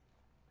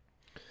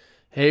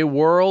Hey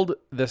world,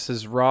 this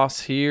is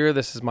Ross here.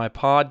 This is my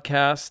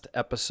podcast,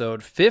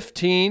 episode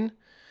 15.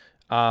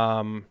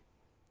 Let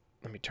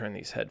me turn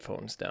these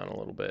headphones down a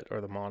little bit,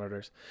 or the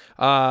monitors.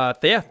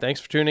 Thanks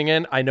for tuning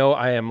in. I know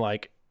I am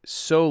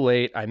so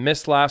late. I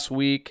missed last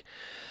week.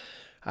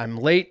 I'm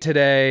late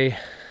today.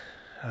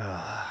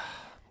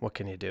 What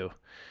can you do?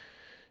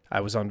 I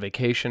was on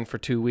vacation for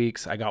 2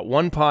 weeks. I got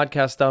one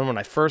podcast done when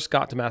I first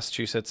got to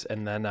Massachusetts,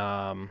 and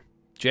then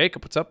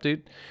Jacob, what's up,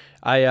 dude?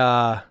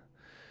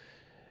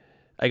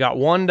 I got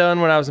one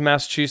done when I was in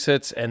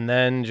Massachusetts, and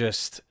then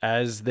just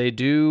as they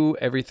do,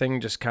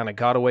 everything just kind of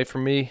got away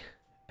from me,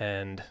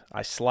 and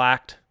I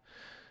slacked,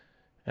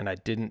 and I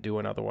didn't do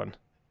another one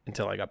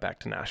until I got back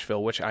to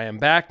Nashville, which I am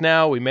back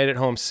now. We made it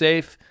home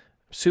safe.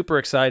 Super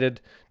excited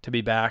to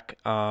be back.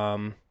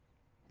 And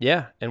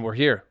we're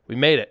here. We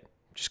made it.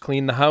 Just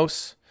cleaned the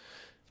house,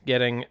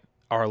 getting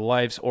our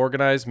lives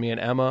organized, me and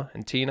Emma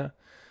and Tina,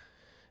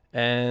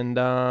 and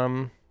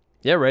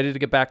ready to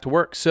get back to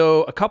work.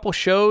 So a couple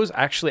shows.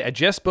 Actually, I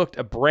just booked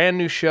a brand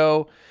new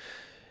show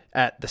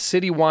at the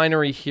City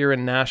Winery here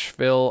in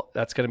Nashville.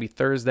 That's going to be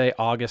Thursday,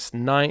 August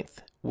 9th,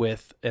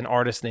 with an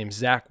artist named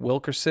Zach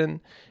Wilkerson.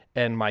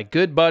 And my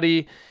good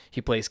buddy, he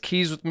plays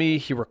keys with me.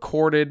 He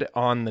recorded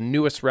on the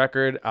newest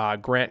record.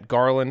 Grant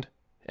Garland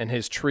and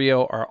his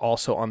trio are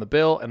also on the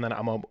bill. And then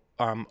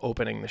I'm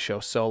opening the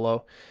show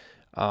solo.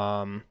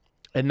 And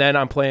then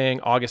I'm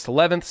playing August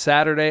 11th,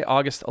 Saturday,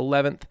 August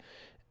 11th,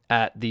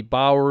 at the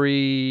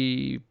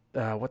Bowery,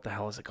 what the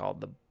hell is it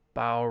called? The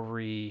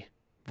Bowery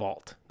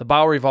Vault. The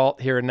Bowery Vault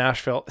here in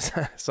Nashville,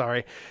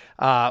 sorry,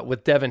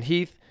 with Devin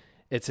Heath.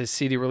 It's his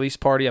CD release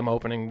party. I'm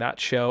opening that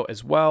show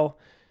as well.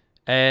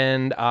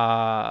 And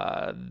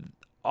August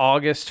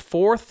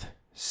 4th,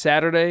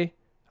 Saturday,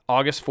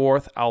 August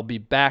 4th, I'll be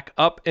back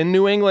up in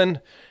New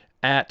England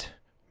at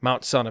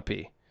Mount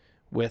Sunapee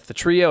with the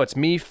trio. It's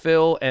me,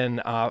 Phil,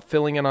 and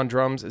filling in on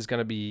drums is going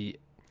to be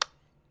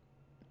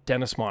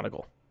Dennis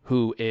Monagle,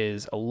 who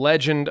is a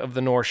legend of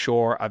the North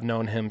Shore. I've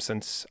known him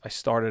since I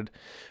started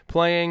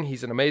playing.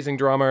 He's an amazing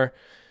drummer,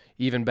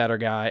 even better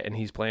guy, and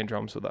he's playing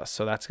drums with us.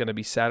 So that's going to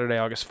be Saturday,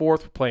 August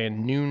 4th. We're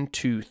playing noon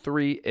to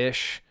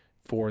 3-ish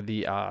for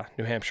the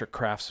New Hampshire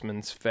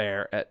Craftsman's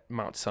Fair at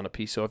Mount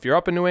Sunapee. So if you're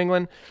up in New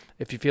England,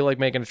 if you feel like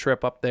making a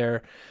trip up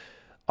there,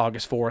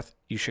 August 4th,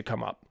 you should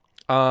come up.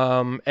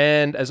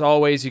 And as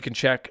always, you can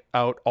check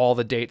out all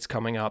the dates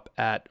coming up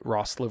at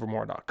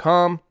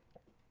rosslivermore.com.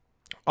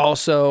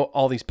 Also,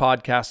 all these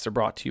podcasts are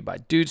brought to you by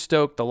Dude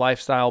Stoked, the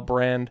lifestyle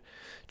brand.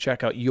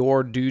 Check out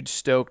your Dude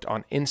Stoked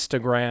on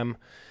Instagram.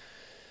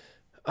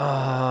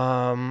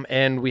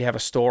 And we have a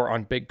store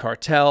on Big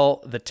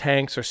Cartel. The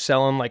tanks are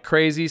selling like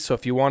crazy. So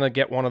if you want to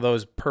get one of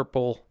those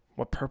purple?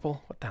 What the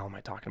hell am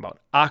I talking about?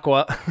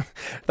 Aqua.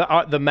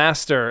 the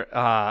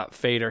master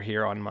fader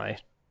here on my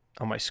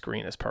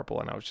screen is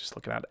purple, and I was just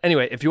looking at it.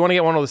 Anyway, if you want to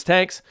get one of those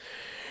tanks,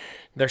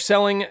 they're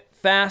selling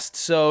fast,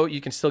 so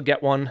you can still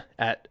get one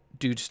at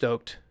Dude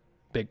Stoked,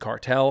 Big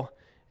Cartel.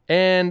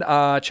 And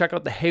check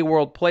out the Hey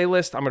World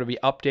playlist. I'm going to be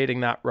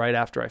updating that right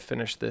after I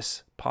finish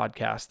this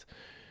podcast.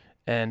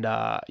 And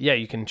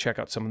you can check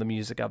out some of the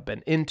music I've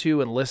been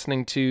into and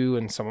listening to,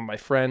 and some of my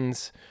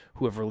friends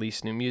who have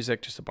released new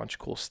music. Just a bunch of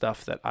cool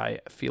stuff that I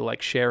feel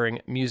like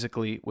sharing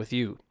musically with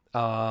you.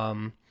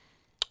 And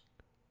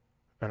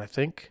I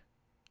think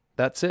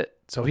that's it.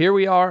 So here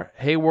we are,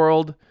 Hey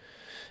World,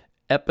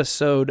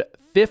 episode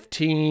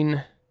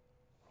 15.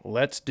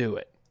 Let's do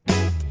it.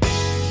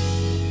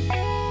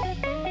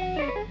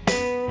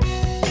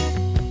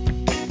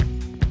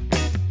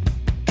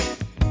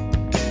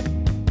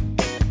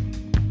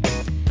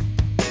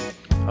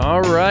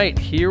 All right,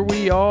 here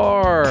we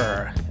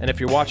are. And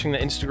if you're watching the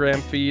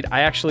Instagram feed,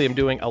 I actually am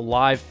doing a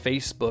live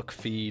Facebook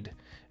feed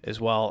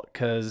as well,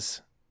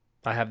 because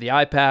I have the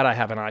iPad, I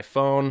have an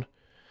iPhone,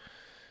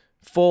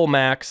 full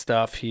Mac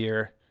stuff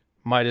here.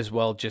 Might as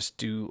well just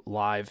do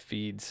live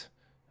feeds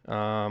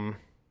for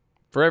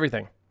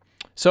everything.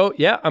 So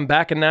yeah, I'm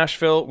back in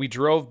Nashville. We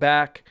drove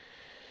back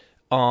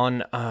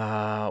on,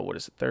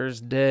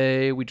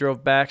 Thursday. We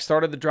drove back,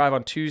 started the drive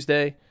on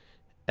Tuesday,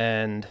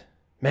 and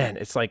man,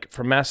 it's like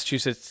from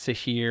Massachusetts to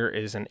here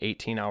is an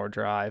 18-hour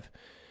drive.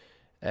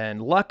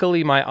 And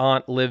luckily, my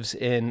aunt lives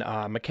in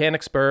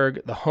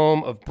Mechanicsburg, the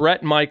home of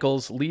Bret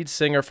Michaels, lead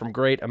singer from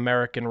great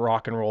American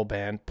rock and roll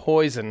band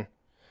Poison,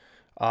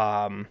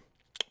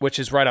 which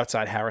is right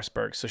outside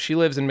Harrisburg. So she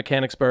lives in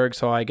Mechanicsburg,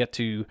 so I get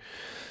to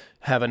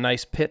have a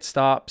nice pit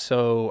stop.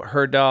 So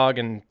her dog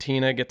and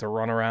Tina get to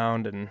run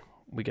around, and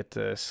we get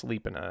to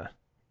sleep in a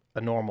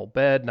normal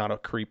bed, not a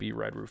creepy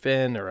Red Roof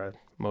Inn or a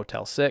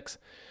Motel 6.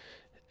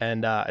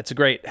 And it's a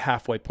great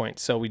halfway point.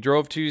 So we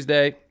drove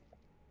Tuesday.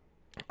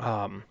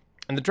 And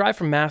the drive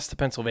from Mass to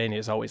Pennsylvania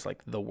is always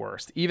like the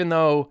worst. Even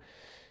though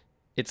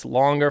it's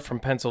longer from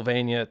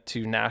Pennsylvania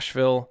to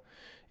Nashville,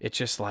 it's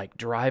just like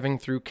driving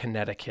through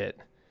Connecticut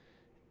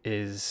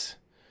is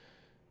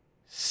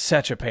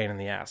such a pain in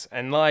the ass.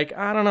 And like,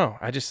 I don't know.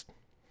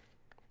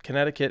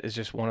 Connecticut is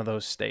just one of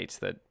those states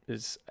that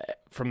is,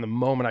 from the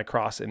moment I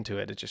cross into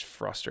it, it just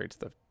frustrates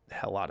the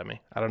hell out of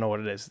me. I don't know what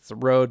it is. It's the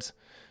roads.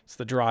 It's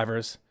the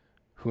drivers.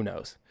 Who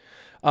knows?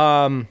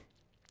 But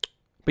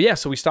yeah,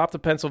 so we stopped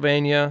at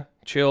Pennsylvania,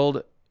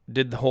 chilled,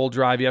 did the whole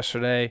drive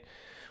yesterday.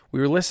 We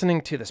were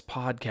listening to this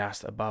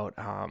podcast about,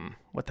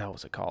 what the hell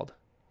was it called?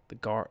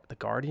 The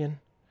Guardian?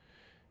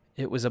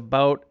 It was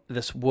about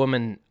this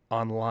woman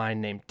online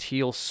named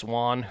Teal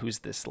Swan, who's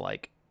this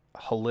like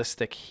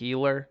holistic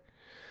healer.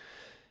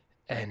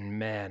 And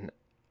man,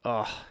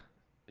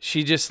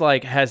 she just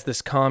like has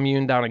this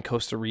commune down in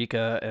Costa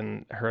Rica,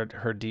 and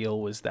her deal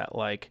was that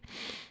like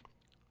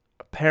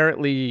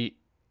apparently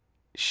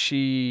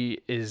she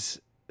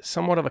is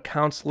somewhat of a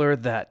counselor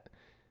that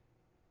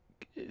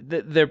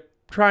they're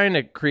trying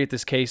to create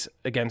this case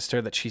against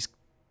her that she's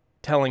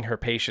telling her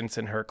patients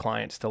and her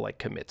clients to like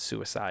commit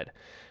suicide.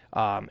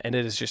 And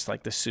it is just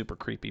like this super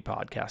creepy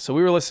podcast. So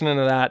we were listening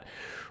to that,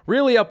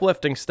 really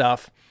uplifting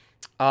stuff.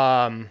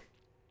 And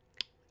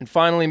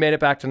finally made it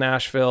back to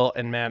Nashville.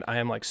 And man, I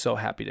am like so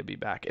happy to be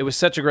back. It was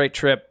such a great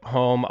trip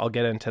home. I'll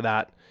get into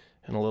that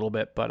in a little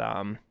bit, but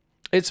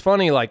it's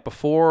funny, like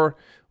before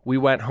we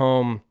went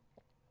home,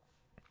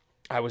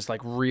 I was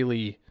like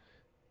really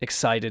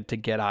excited to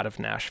get out of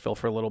Nashville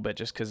for a little bit,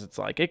 just because it's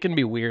like, it can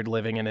be weird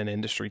living in an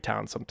industry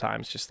town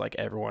sometimes, just like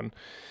everyone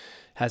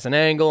has an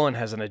angle and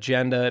has an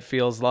agenda, it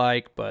feels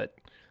like. But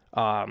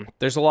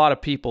there's a lot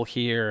of people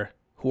here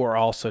who are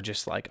also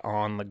just like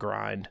on the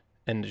grind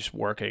and just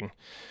working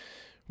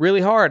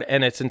really hard,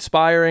 and it's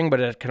inspiring, but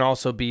it can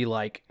also be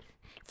like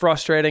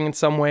frustrating in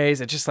some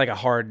ways. It's just like a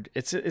hard,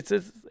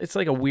 it's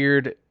like a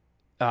weird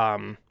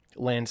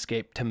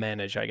landscape to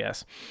manage, I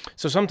guess.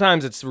 So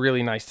sometimes it's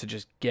really nice to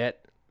just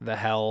get the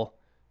hell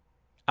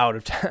out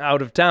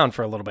of town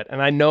for a little bit.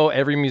 And I know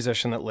every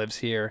musician that lives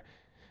here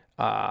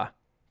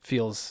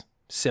feels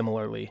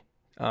similarly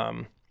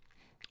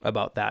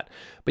about that.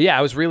 But yeah,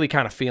 I was really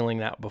kind of feeling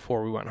that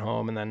before we went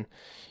home. And then,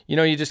 you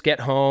know, you just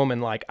get home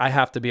and like, I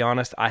have to be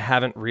honest, I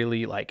haven't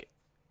really like,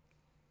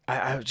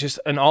 I just,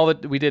 and all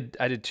that we did,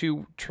 I did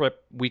 2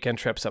 weekend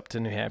trips up to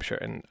New Hampshire,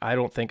 and I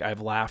don't think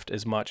I've laughed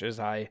as much as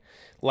I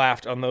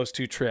laughed on those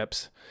 2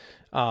 trips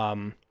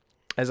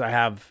as I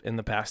have in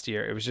the past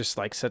year. It was just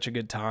like such a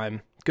good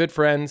time, good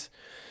friends,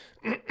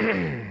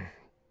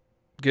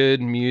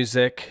 good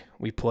music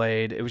we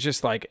played. It was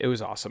just like, it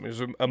was awesome. It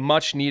was a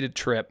much needed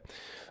trip.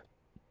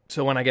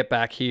 So when I get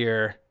back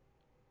here,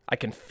 I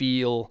can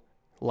feel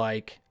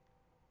like,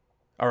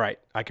 all right,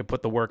 I can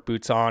put the work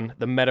boots on,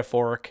 the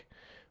metaphoric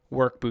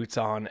work boots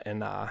on,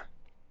 and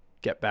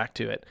get back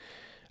to it.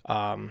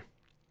 And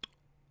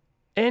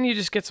you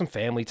just get some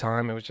family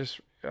time. It was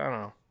just, I don't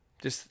know,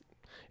 just,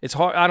 it's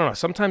hard. I don't know.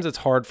 Sometimes it's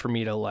hard for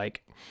me to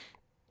like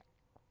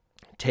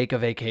take a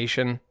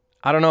vacation.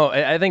 I don't know.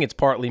 I think it's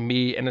partly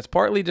me, and it's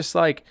partly just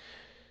like,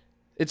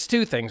 it's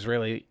 2 things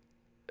really.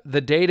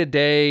 The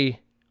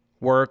day-to-day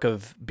work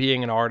of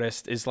being an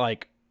artist is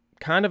like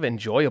kind of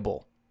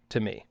enjoyable to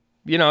me.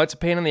 You know, it's a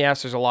pain in the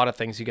ass. There's a lot of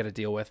things you got to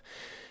deal with.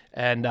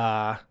 And,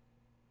 but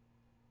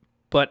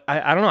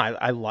I don't know.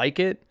 I like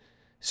it.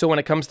 So when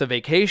it comes to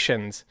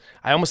vacations,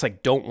 I almost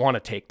like don't want to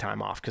take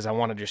time off because I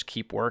want to just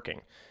keep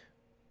working.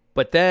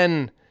 But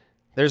then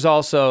there's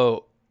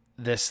also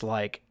this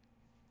like,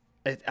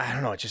 I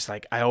don't know. It's just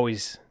like,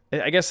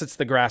 I guess it's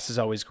the grass is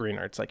always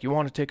greener. It's like you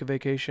want to take a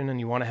vacation and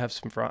you want to have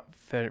some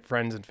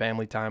friends and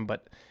family time.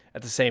 But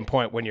at the same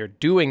point, when you're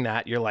doing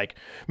that, you're like,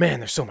 man,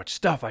 there's so much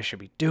stuff I should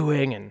be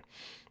doing. And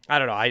I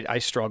don't know. I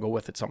struggle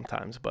with it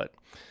sometimes. But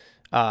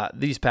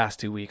these past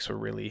 2 weeks were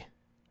really,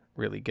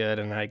 really good.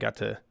 And I got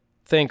to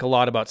think a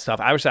lot about stuff.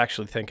 I was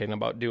actually thinking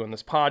about doing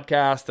this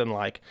podcast, and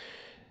like,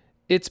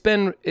 it's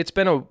been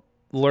a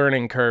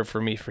learning curve for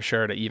me for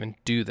sure to even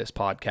do this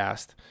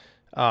podcast.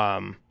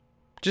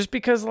 Just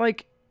because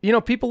like, you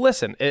know, people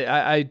listen.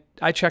 I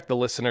check the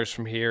listeners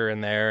from here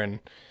and there, and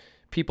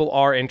people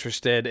are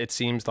interested, it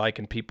seems like,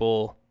 and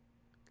people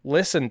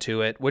listen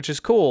to it, which is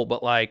cool.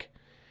 But like,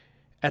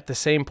 at the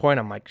same point,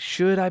 I'm like,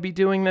 should I be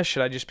doing this?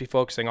 Should I just be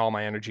focusing all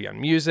my energy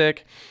on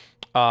music?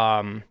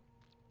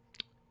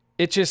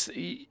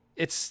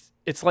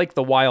 It's like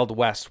the Wild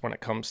West when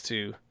it comes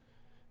to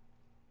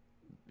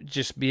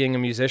just being a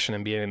musician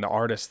and being an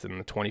artist in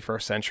the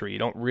 21st century. You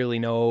don't really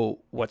know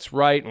what's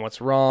right and what's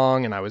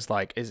wrong. And I was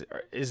like,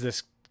 is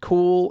this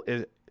cool?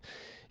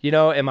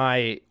 Am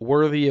I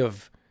worthy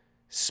of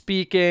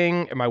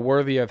speaking? Am I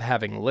worthy of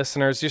having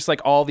listeners? Just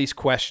like all these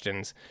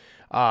questions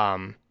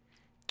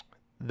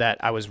that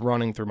I was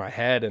running through my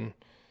head. And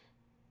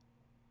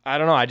I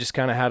don't know, I just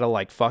kind of had a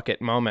like, fuck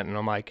it moment. And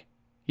I'm like,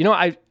 you know,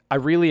 I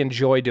really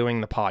enjoy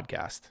doing the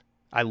podcast.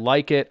 I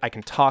like it. I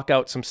can talk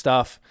out some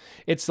stuff.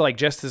 It's like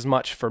just as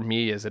much for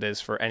me as it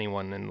is for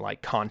anyone, and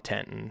like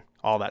content and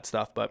all that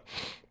stuff. But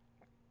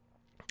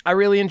I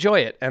really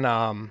enjoy it. And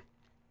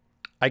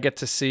I get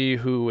to see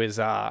who is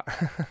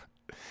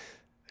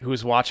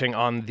who's watching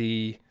on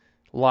the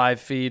live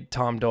feed,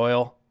 Tom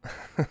Doyle.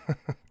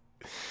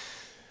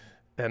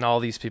 And all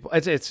these people.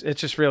 It's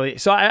just really,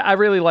 so I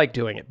really like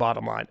doing it,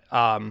 bottom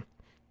line.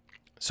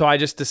 So I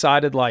just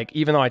decided, like,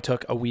 even though I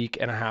took a week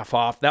and a half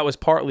off, that was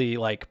partly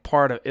like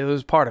part of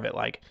it.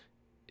 Like,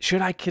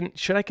 should I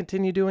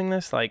continue doing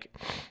this? Like,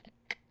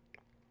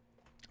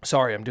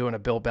 sorry, I'm doing a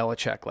Bill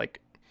Belichick,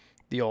 like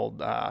the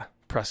old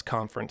press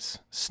conference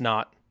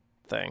snot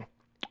thing.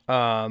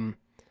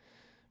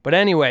 But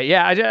anyway,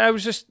 yeah, I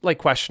was just like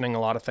questioning a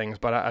lot of things,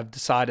 but I've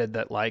decided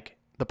that like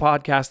the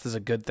podcast is a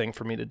good thing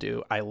for me to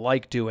do. I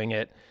like doing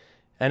it.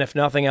 And if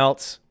nothing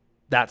else,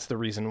 that's the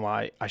reason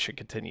why I should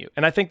continue.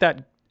 And I think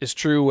that is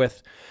true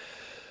with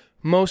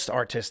most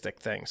artistic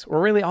things,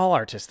 or really all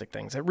artistic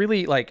things. It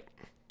really like,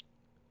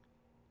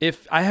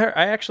 if I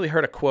actually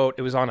heard a quote,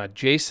 it was on a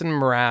Jason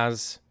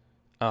Mraz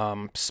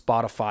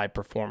Spotify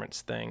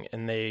performance thing.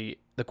 And the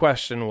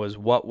question was,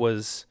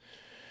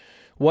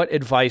 what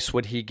advice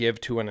would he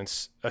give to an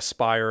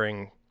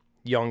aspiring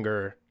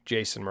younger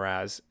Jason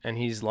Mraz? And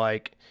he's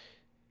like,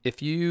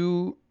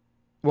 he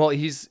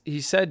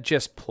said,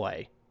 just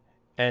play.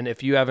 And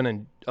if you have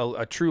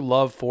a true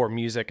love for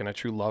music and a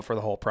true love for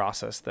the whole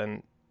process,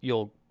 then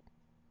you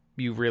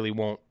really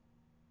won't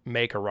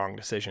make a wrong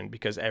decision,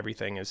 because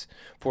everything is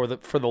for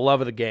the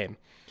love of the game.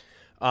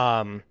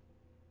 And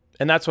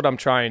that's what I'm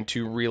trying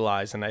to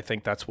realize. And I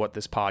think that's what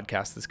this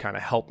podcast has kind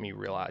of helped me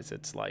realize.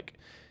 It's like,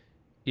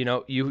 you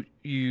know,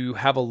 you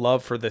have a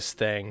love for this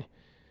thing,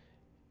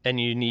 and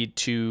you need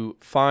to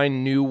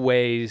find new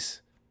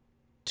ways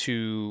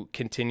to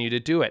continue to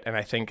do it. And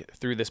I think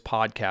through this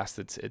podcast,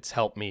 it's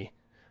helped me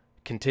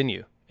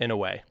continue in a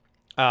way.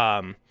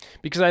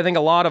 Because I think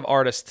a lot of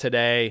artists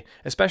today,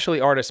 especially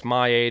artists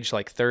my age,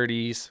 like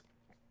 30s,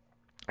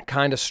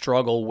 kind of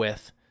struggle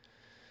with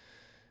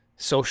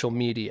social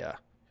media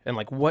and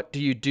like, what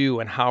do you do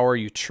and how are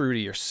you true to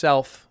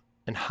yourself,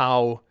 and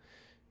how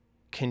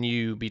can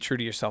you be true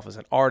to yourself as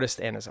an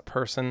artist and as a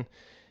person,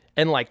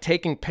 and like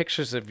taking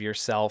pictures of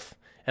yourself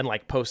and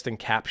like posting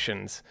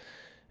captions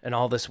and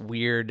all this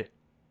weird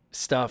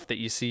stuff that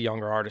you see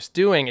younger artists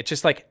doing. It's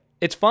just like,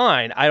 it's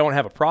fine. I don't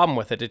have a problem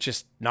with it. It's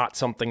just not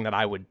something that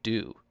I would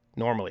do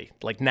normally,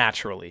 like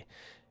naturally.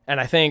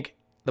 And I think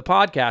the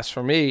podcast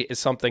for me is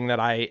something that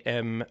I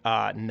am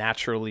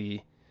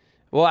naturally,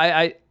 well,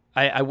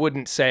 I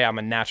wouldn't say I'm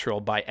a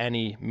natural by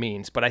any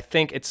means, but I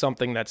think it's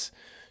something that's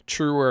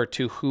truer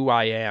to who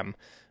I am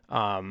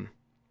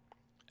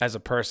as a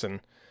person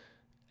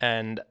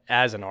and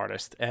as an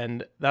artist.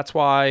 And that's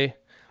why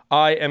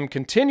I am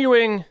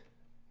continuing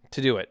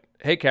to do it.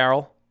 Hey,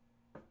 Carol.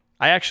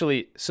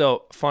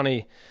 So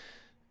funny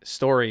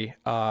story.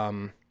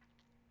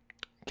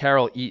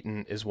 Carol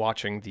Eaton is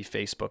watching the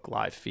Facebook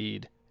live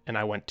feed, and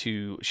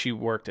she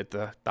worked at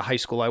the high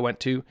school I went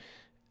to,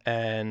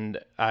 and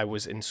I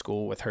was in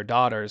school with her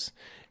daughters.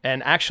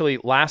 And actually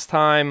last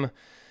time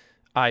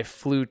I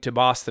flew to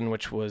Boston,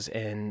 which was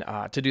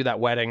to do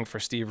that wedding for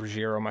Steve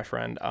Ruggiero, my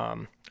friend,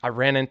 I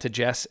ran into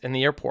Jess in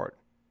the airport.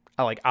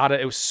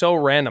 It was so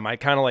random. I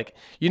kind of like,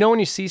 you know, when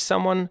you see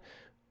someone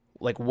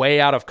like way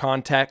out of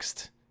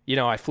context, you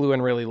know, I flew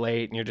in really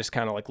late and you're just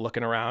kind of like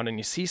looking around and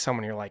you see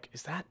someone, you're like,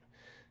 is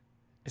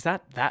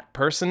that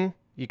person?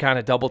 You kind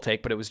of double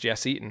take, but it was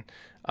Jess Eaton.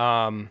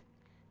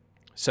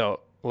 So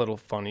a little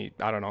funny.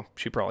 I don't know.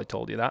 She probably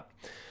told you that.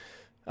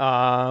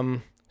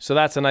 So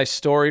that's a nice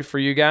story for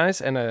you guys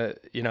and,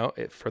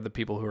 for the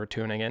people who are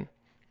tuning in.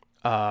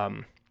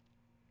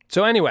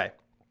 So anyway,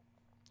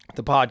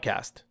 the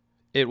podcast,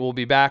 it will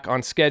be back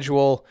on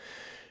schedule.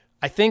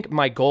 I think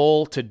my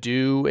goal to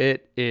do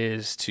it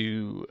is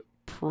to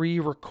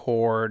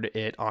pre-record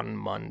it on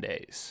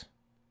Mondays.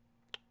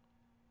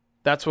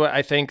 That's what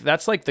I think.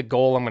 That's like the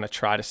goal I'm going to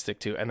try to stick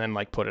to, and then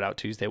like put it out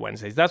Tuesday,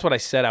 Wednesdays. That's what I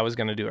said I was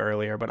going to do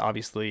earlier, but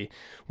obviously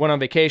went on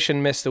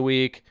vacation, missed a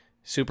week,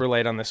 super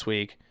late on this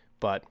week,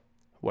 but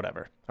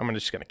whatever. I'm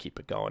just going to keep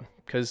it going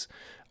because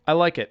I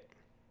like it.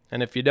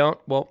 And if you don't,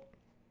 well,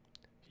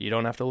 you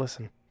don't have to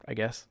listen, I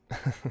guess.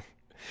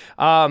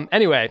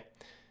 Anyway,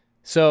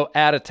 so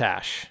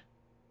Attitash.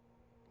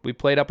 We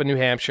played up in New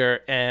Hampshire,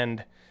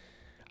 and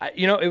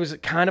it was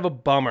kind of a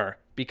bummer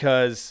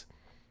because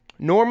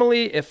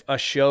normally if a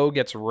show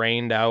gets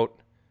rained out,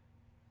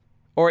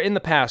 or in the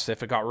past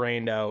if it got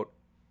rained out,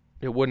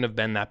 it wouldn't have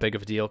been that big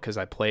of a deal because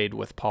I played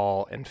with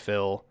Paul and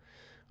Phil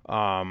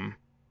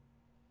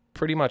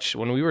pretty much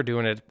when we were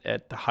doing it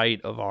at the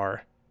height of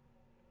our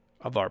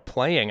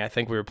playing. I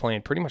think we were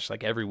playing pretty much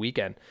like every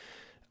weekend.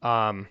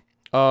 Oh,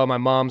 my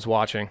mom's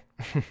watching.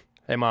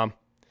 Hey, Mom.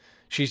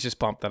 She's just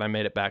pumped that I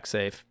made it back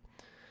safe.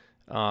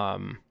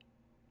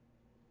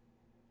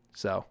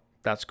 So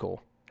that's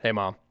cool. Hey,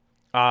 Mom.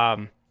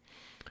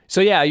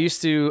 So yeah, I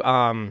used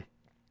to,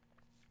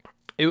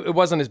 it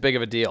wasn't as big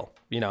of a deal,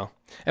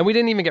 and we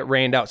didn't even get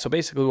rained out. So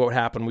basically what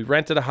happened, we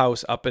rented a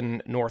house up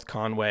in North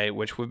Conway,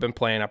 which we've been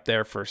playing up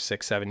there for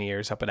 6-7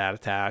 years, up at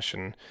Attitash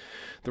and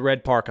the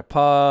Red Parka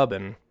Pub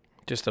and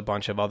just a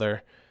bunch of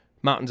other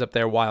mountains up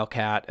there,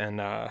 Wildcat.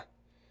 And,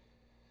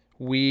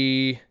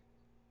 we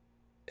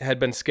had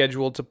been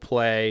scheduled to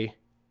play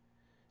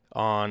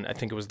on, I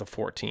think it was the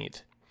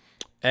 14th.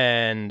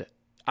 And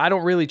I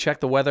don't really check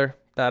the weather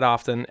that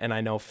often, and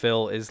I know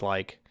Phil is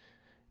like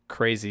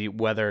crazy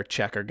weather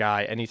checker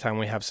guy. Anytime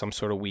we have some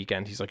sort of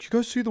weekend, he's like, "You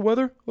guys see the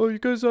weather? Oh, you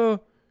guys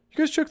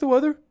check the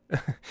weather?"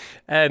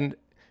 And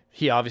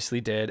he obviously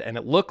did, and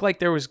it looked like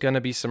there was going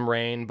to be some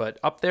rain, but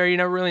up there you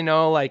never really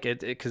know, like it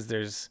because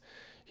there's,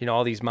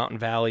 all these mountain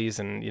valleys,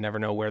 and you never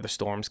know where the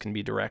storms can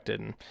be directed,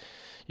 and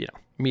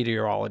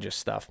meteorologist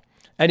stuff.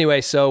 Anyway,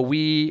 so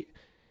we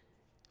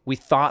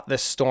thought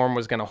this storm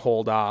was going to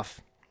hold off,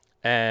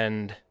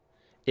 and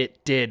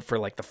it did for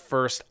like the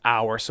first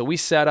hour. So we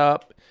set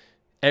up,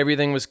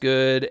 everything was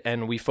good,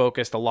 and we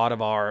focused a lot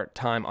of our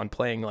time on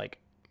playing like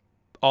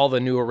all the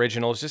new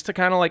originals, just to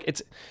kind of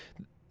like,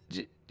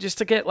 just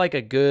to get like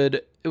a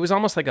good, it was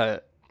almost like I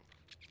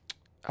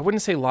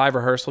wouldn't say live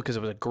rehearsal because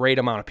it was a great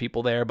amount of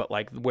people there, but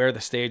like where the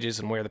stage is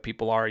and where the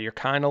people are, you're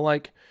kind of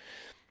like,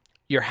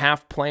 you're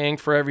half playing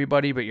for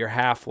everybody, but you're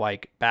half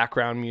like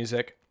background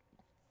music.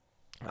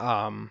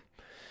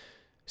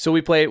 So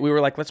we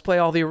were like, let's play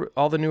all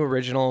the new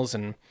originals.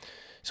 And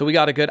so we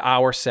got a good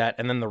hour set,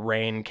 and then the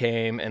rain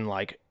came, and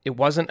like, it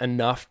wasn't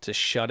enough to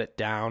shut it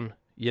down,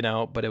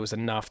 but it was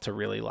enough to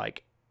really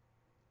like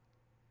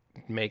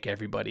make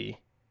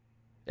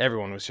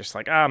everyone was just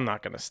like, I'm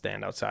not going to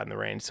stand outside in the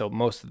rain. So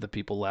most of the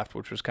people left,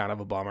 which was kind of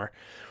a bummer.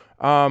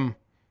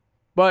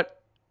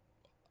 But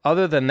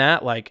other than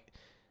that, like,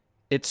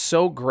 it's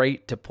so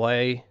great to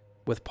play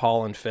with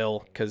Paul and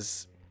Phil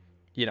because,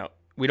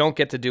 we don't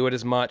get to do it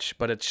as much,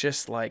 but it's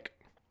just like,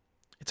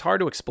 it's hard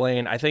to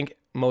explain. I think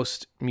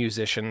most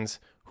musicians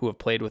who have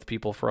played with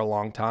people for a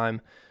long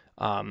time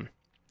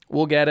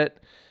will get it,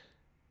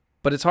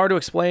 but it's hard to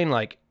explain.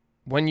 Like,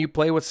 when you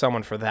play with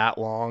someone for that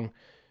long,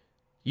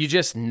 you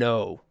just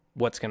know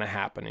what's going to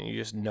happen, and you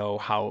just know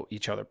how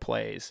each other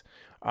plays.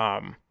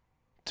 So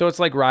it's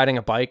like riding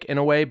a bike in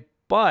a way.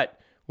 But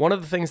one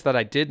of the things that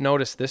I did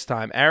notice this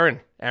time,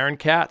 Aaron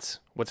Katz,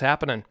 what's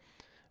happening?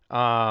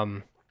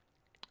 Aaron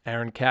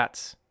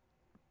Katz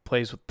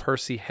plays with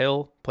Percy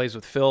Hill, plays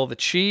with Phil the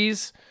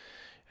Cheese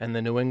and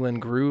the New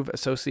England Groove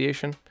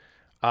Association.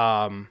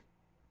 What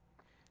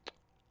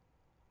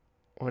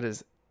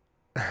is...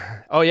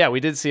 Oh, yeah, we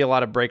did see a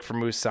lot of Break for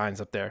Moose signs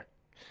up there.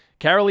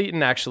 Carol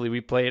Eaton, actually, we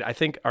played, I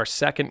think our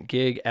second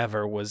gig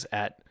ever was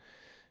at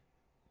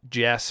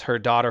Jess, her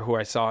daughter, who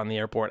I saw in the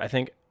airport. I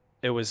think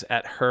it was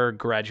at her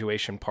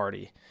graduation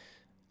party.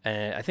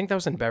 And I think that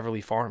was in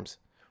Beverly Farms.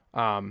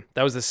 That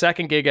was the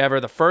second gig ever.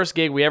 The first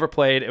gig we ever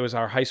played, it was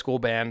our high school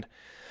band,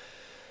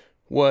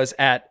 was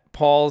at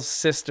Paul's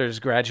sister's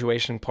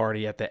graduation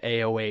party at the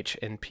AOH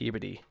in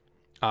Peabody.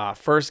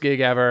 First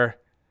gig ever,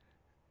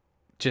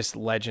 just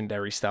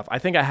legendary stuff. I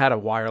think I had a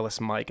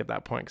wireless mic at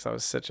that point because I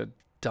was such a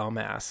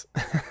dumbass.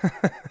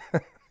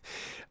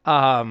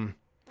 And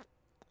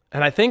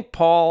I think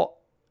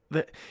Paul,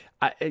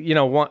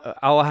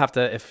 I'll have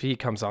to, if he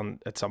comes on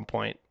at some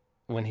point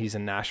when he's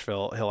in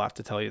Nashville, he'll have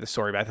to tell you the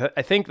story. But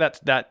I think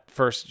that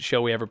first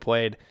show we ever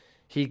played,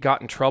 he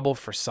got in trouble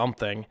for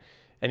something,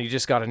 and he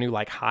just got a new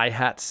like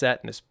hi-hat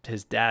set, and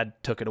his dad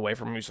took it away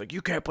from him. He's like,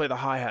 you can't play the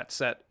hi-hat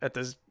set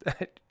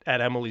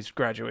at Emily's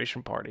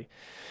graduation party.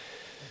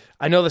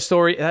 I know the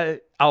story.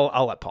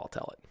 I'll let Paul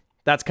tell it.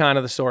 That's kind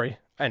of the story.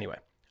 Anyway,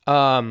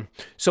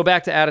 so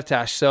back to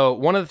Attitash. So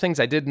one of the things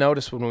I did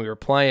notice when we were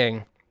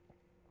playing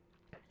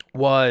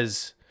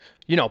was,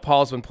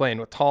 Paul's been playing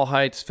with Tall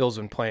Heights, Phil's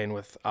been playing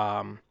with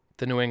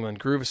the New England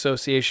Groove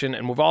Association,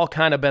 and we've all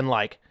kind of been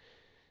like,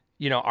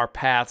 our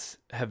paths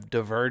have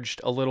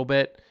diverged a little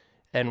bit,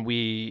 and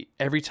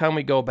every time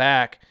we go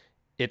back,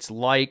 it's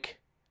like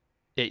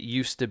it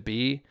used to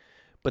be,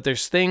 but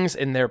there's things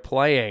in their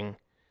playing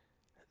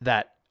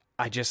that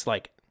I just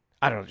like,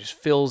 I don't know, just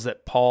feels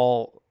that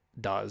Paul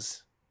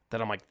does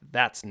that I'm like,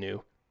 that's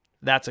new.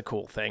 That's a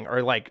cool thing.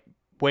 Or like,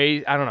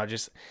 I don't know,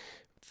 just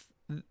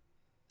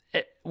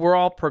we're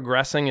all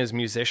progressing as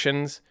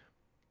musicians,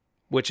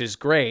 which is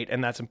great,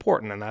 and that's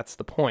important, and that's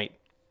the point.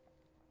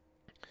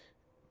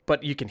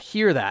 But you can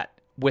hear that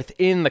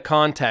within the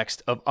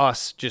context of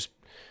us just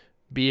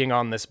being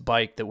on this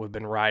bike that we've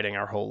been riding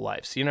our whole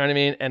lives. You know what I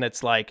mean? And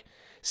it's like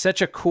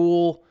such a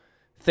cool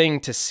thing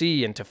to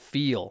see and to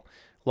feel,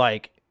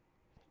 like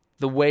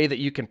the way that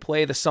you can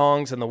play the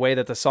songs and the way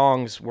that the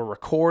songs were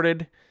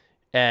recorded,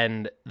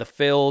 and the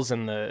fills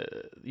and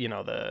the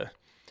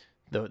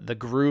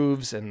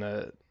grooves and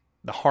the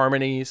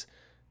harmonies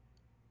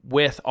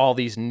with all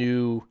these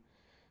new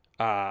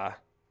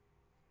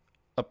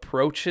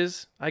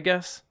approaches, I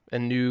guess,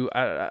 and new,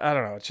 I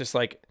don't know. It's just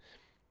like,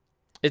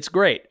 it's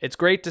great. It's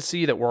great to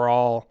see that we're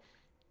all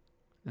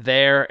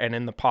there and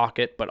in the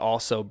pocket, but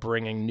also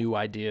bringing new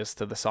ideas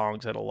to the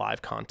songs at a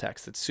live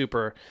context. It's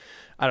super,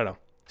 I don't know,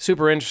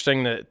 super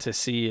interesting to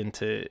see and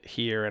to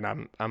hear.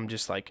 And I'm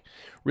just like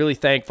really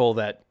thankful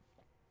that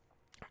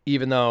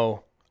even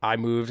though I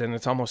moved, and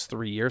it's almost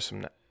 3 years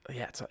from now,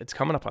 yeah, it's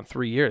coming up on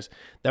 3 years,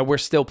 that we're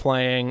still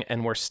playing,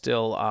 and we're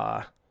still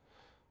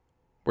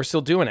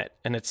doing it,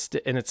 and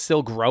it's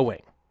still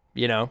growing,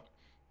 and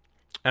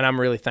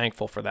I'm really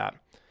thankful for that.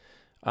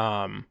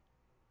 And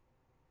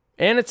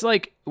it's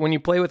like when you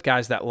play with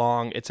guys that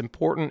long, it's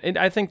important. And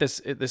I think this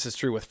is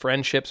true with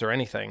friendships or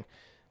anything,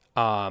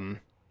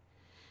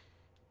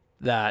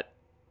 that,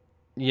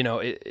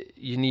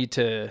 you need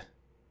to,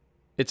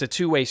 it's a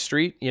two-way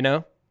street,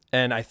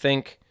 and I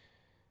think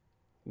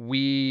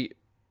we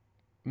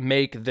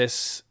make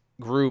this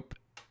group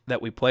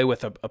that we play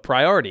with a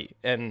priority.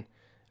 And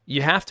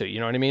you have to, you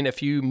know what I mean?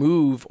 If you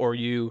move or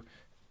you,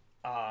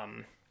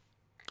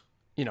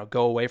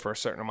 go away for a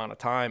certain amount of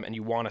time and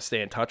you want to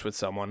stay in touch with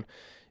someone,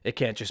 it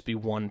can't just be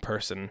one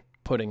person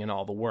putting in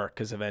all the work,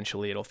 because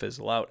eventually it'll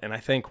fizzle out. And I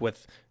think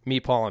with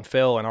me, Paul, and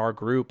Phil and our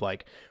group,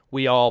 like,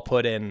 we all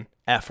put in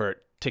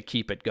effort to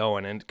keep it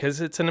going, and because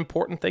it's an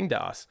important thing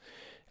to us.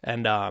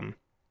 And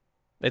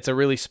it's a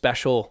really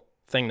special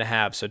thing to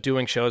have. So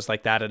doing shows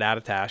like that at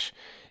Attitash,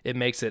 it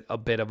makes it a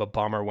bit of a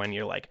bummer when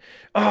you're like,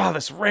 oh,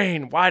 this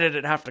rain, why did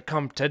it have to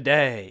come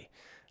today?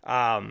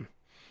 But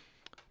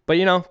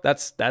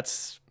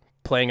that's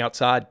playing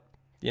outside.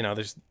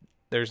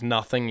 There's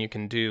nothing you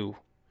can do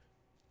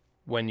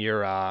when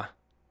you're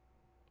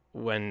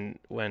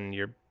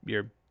when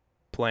you're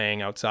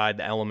playing outside.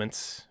 The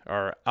elements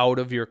are out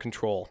of your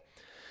control.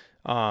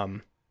 But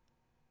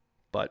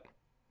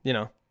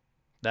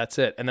that's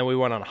it. And then we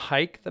went on a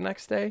hike the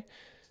next day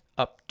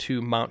up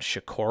to Mount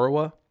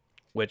Shikorowa,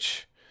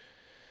 which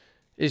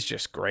is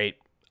just great.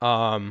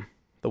 The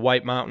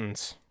White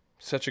Mountains,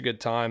 such a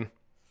good time.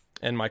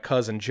 And my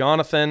cousin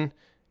Jonathan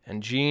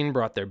and Jean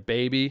brought their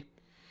baby.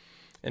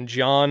 And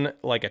John,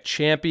 like a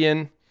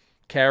champion,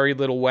 carried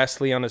little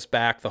Wesley on his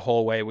back the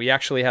whole way. We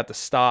actually had to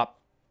stop,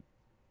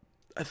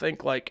 I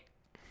think, like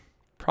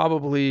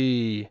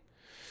probably a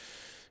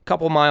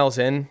couple miles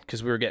in,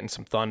 because we were getting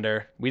some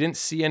thunder. We didn't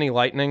see any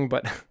lightning,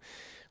 but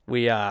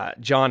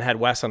John had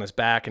Wes on his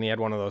back, and he had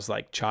one of those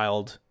like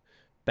child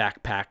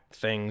backpack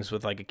things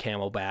with like a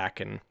camel back,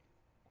 and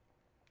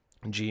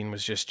Jean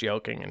was just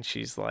joking, and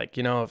she's like,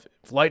 if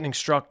lightning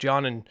struck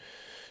John and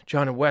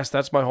Wes,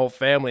 that's my whole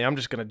family. I'm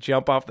just going to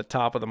jump off the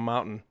top of the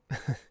mountain.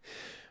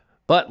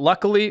 But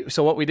luckily,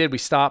 so what we did, we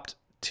stopped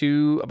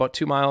about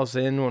 2 miles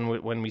in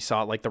when we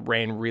saw like the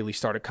rain really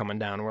started coming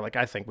down. And we're like,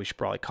 I think we should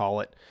probably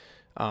call it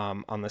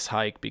on this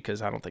hike,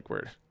 because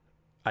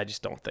I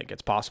just don't think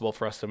it's possible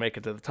for us to make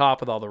it to the top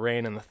with all the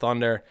rain and the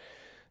thunder.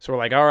 So we're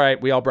like, all right,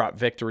 we all brought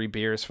Victory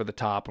beers for the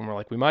top, and we're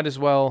like, we might as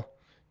well,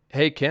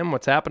 hey Kim,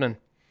 what's happening?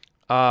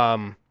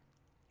 We're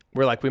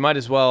like, we might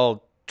as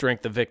well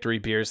drink the Victory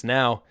beers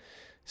now.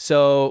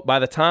 So by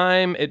the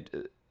time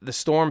the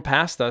storm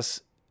passed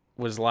us,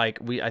 was like,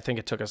 I think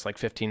it took us like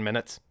 15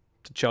 minutes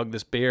to chug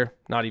this beer.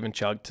 Not even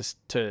chug,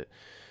 to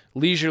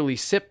leisurely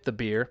sip the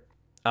beer.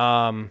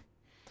 The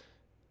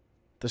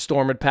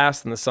storm had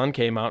passed and the sun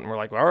came out, and we're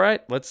like, all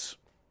right, let's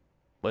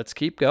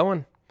keep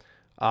going.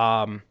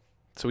 So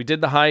we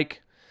did the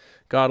hike,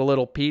 got a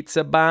little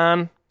pizza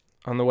bun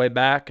on the way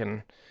back,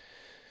 and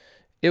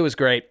it was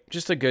great.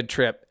 Just a good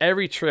trip.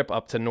 Every trip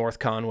up to North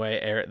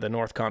Conway, the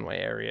North Conway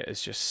area,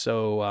 is just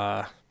so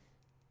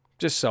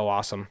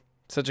awesome.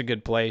 Such a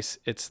good place.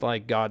 It's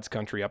like God's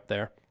country up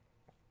there.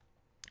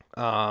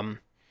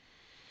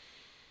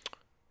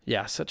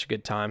 Yeah, such a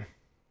good time.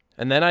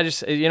 And then I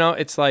just,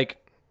 it's like,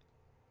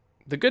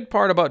 the good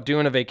part about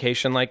doing a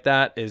vacation like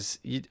that is,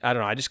 I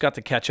don't know, I just got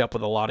to catch up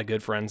with a lot of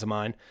good friends of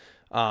mine.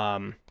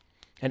 And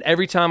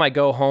every time I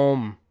go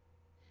home,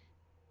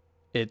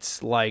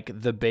 it's like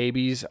the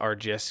babies are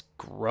just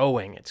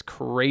growing. It's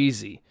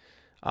crazy.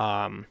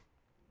 And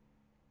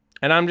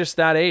I'm just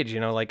that age,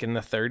 like in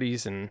the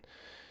 30s, and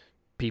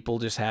people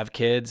just have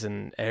kids,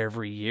 and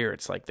every year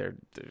it's like they're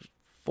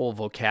full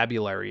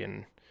vocabulary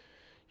and,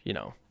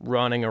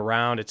 running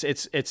around.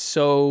 It's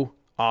so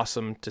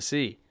awesome to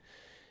see.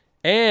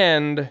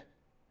 And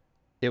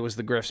it was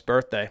the Griff's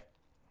birthday.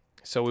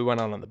 So we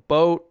went on the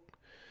boat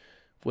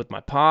with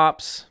my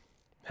pops,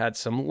 had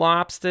some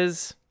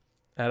lobsters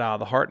at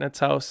the Hartnett's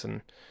house,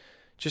 and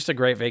just a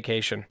great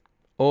vacation.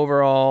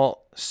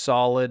 Overall,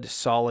 solid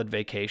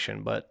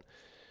vacation. But,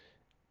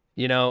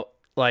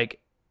 like,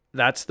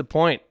 that's the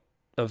point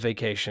of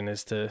vacation,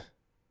 is to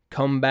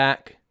come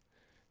back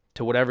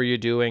to whatever you're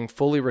doing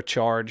fully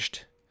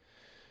recharged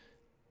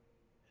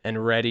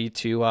and ready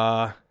to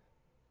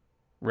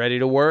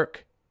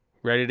work,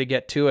 ready to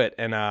get to it.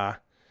 And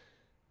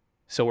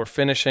so we're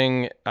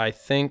finishing, I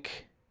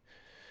think,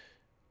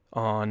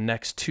 on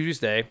next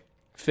Tuesday,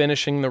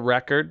 finishing the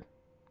record.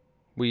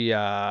 We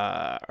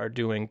are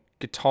doing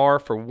guitar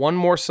for 1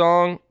 more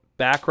song,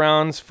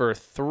 backgrounds for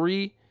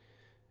 3,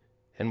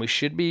 and we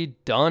should be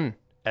done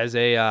as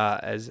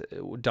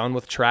done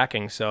with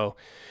tracking. So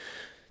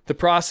the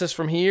process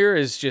from here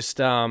is just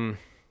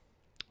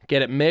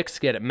get it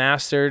mixed, get it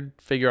mastered,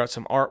 figure out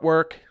some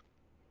artwork,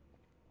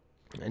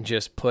 and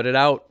just put it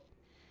out.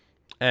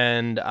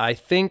 And I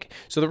think,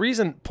 so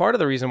part of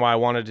the reason why I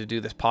wanted to do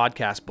this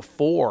podcast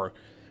before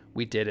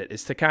we did it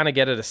is to kind of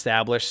get it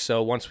established.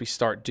 So once we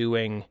start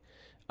releasing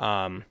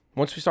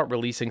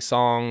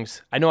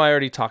songs, I know I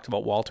already talked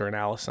about Walter and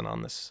Allison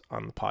on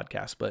the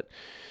podcast, but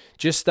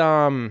just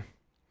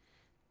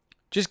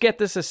get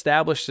this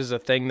established as a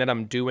thing that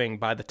I'm doing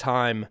by the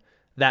time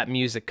that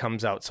music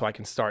comes out, so I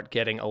can start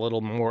getting a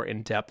little more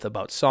in depth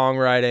about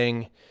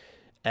songwriting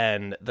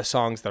and the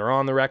songs that are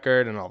on the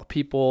record and all the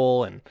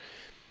people. And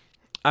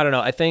I don't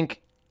know, I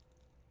think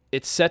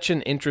it's such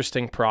an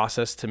interesting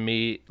process to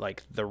me,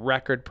 like the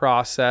record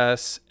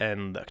process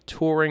and the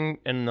touring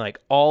and like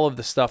all of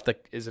the stuff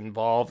that is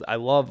involved. I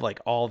love like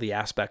all the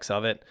aspects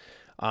of it.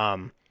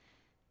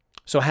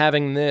 So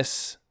having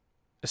this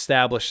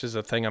established as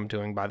a thing I'm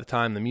doing, by the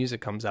time the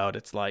music comes out,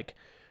 it's like,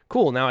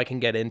 cool, now I can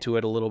get into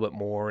it a little bit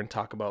more and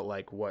talk about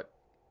like what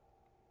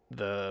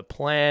the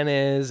plan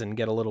is and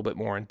get a little bit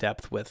more in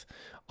depth with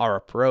our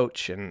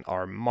approach and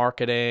our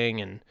marketing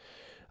and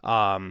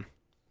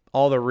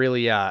all the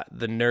really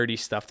the nerdy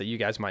stuff that you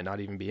guys might not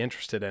even be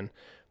interested in,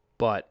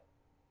 but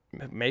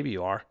maybe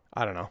you are.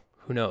 I don't know.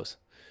 Who knows?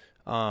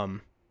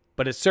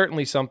 But it's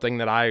certainly something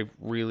that I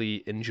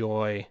really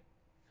enjoy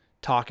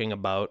talking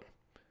about.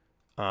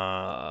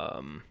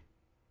 For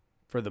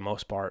the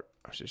most part,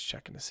 I was just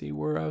checking to see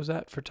where I was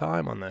at for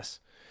time on this.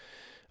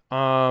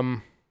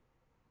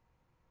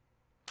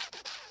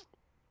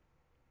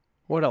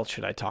 What else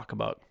should I talk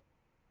about?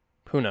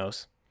 Who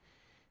knows?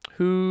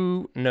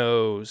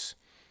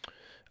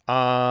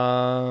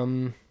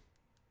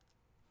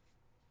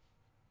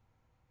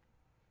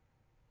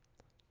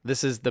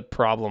 This is the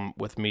problem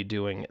with me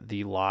doing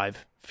the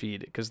live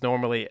feed, because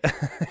normally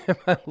if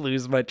I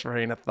lose my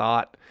train of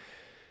thought,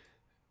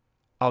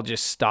 I'll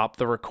just stop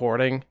the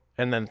recording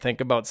and then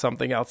think about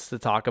something else to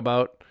talk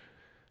about.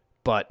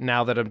 But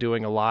now that I'm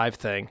doing a live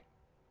thing,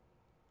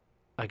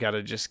 I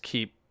gotta just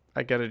keep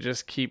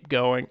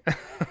going.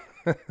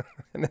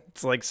 And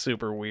it's like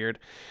super weird.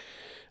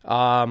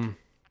 But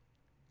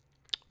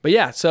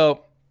yeah,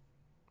 so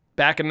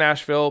back in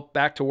Nashville,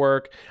 back to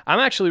work. I'm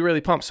actually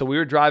really pumped. So we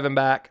were driving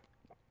back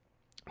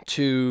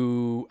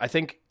to, I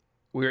think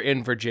we were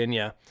in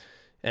Virginia,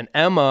 and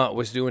Emma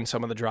was doing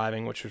some of the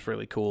driving, which was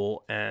really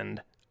cool.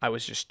 And I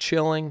was just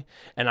chilling,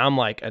 and I'm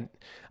like,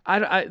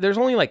 there's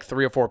only like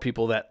 3 or 4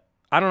 people that,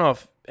 I don't know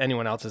if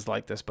anyone else is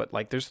like this, but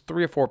like there's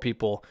 3 or 4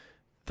 people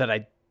that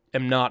I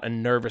am not a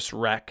nervous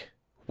wreck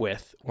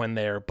with when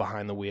they're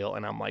behind the wheel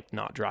and I'm like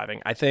not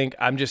driving. I think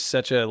I'm just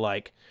such a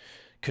like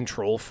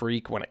control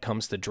freak when it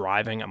comes to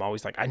driving. I'm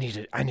always like, I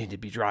need to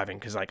be driving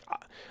because like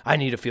I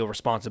need to feel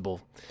responsible.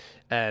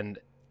 And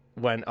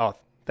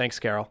thanks,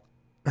 Carol.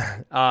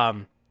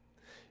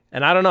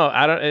 And I don't know.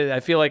 I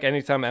feel like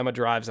anytime Emma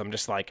drives, I'm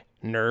just like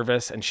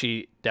nervous, and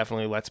she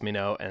definitely lets me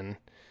know and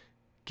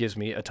gives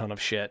me a ton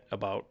of shit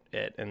about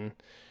it. And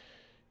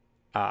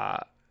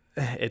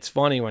it's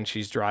funny when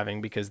she's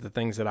driving, because the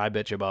things that I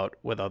bitch about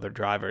with other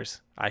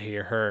drivers, I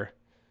hear her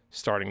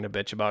starting to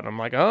bitch about, and I'm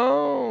like,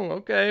 oh,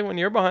 okay. When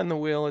you're behind the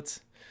wheel,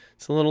 it's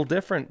a little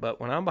different,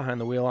 but when I'm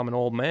behind the wheel, I'm an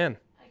old man.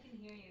 I can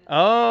hear you.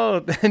 Oh,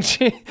 then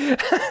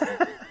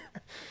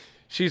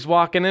she's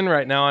walking in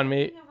right now on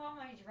me.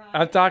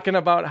 I'm talking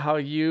about how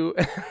you.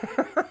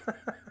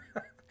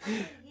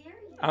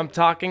 I'm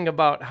talking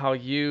about how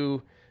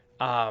you,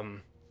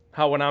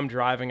 how when I'm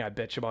driving, I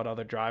bitch about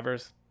other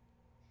drivers.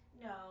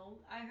 No,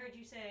 I heard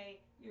you say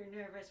you're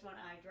nervous when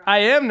I drive. I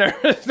am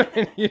nervous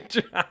when you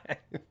drive.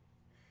 Well,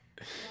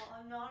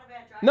 I'm not a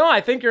bad driver. No, I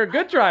think you're a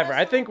good driver.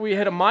 I think we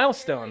hit a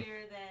milestone.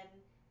 Earlier than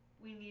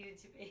we needed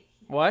to be.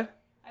 What?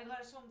 I got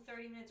us home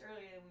 30 minutes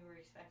earlier than we were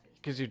expected.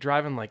 Because you're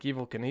driving like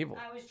Evel Knievel.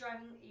 I was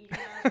driving 80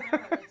 miles an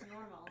hour. That's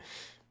normal.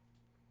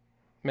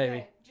 Maybe.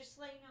 Okay, just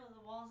to let you know,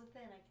 the walls are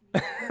thin. I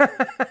can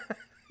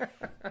hear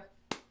you.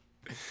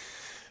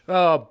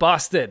 Oh,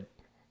 busted.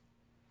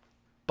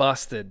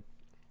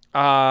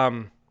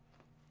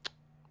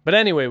 But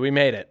anyway, we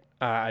made it.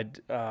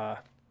 What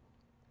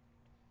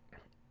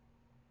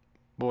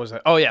was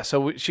it? Oh yeah,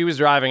 so she was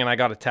driving, and I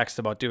got a text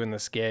about doing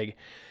this gig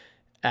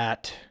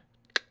at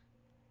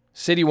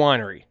City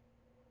Winery,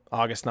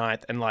 August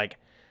 9th, and like,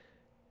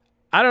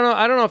 I don't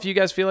know if you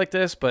guys feel like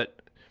this, but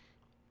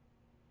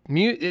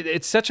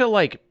it's such a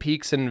like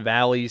peaks and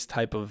valleys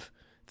type of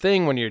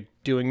thing when you're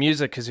doing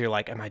music, because you're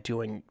like, am I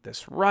doing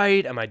this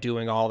right? Am I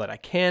doing all that I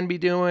can be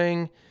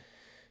doing?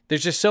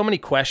 There's just so many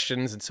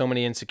questions and so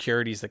many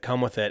insecurities that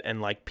come with it,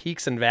 and like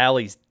peaks and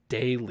valleys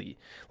daily.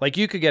 Like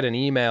you could get an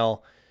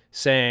email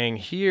saying,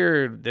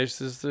 here,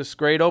 this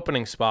great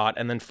opening spot,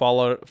 and then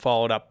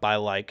followed up by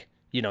like,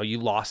 you know, you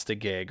lost a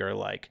gig, or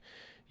like,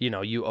 you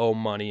know, you owe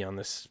money on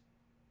this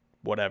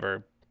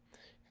whatever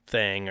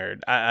thing, or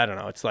I don't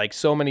know. It's like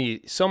so many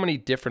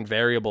different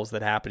variables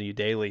that happen to you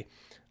daily,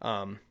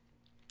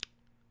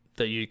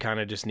 that you kind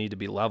of just need to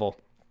be level.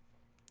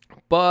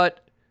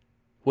 But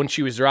when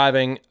she was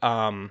driving,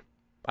 I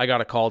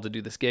got a call to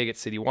do this gig at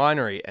City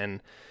Winery,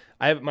 and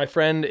my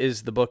friend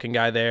is the booking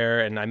guy there,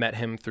 and I met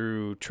him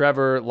through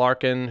Trevor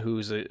Larkin,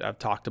 I've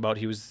talked about.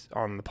 He was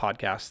on the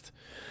podcast,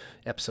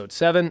 episode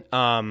 7.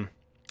 And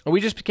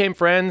we just became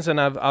friends, and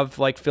I've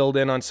like filled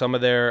in on some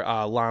of their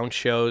lounge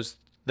shows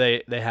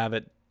they have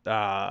it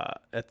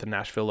at the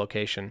Nashville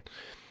location.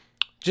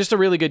 Just a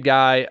really good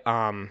guy.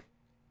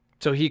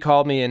 So he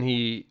called me, and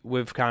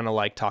we've kind of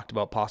like talked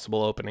about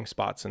possible opening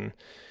spots, and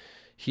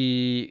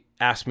he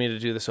asked me to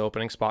do this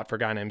opening spot for a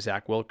guy named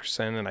Zach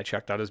Wilkerson, and I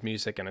checked out his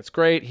music, and it's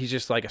great. He's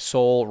just like a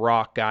soul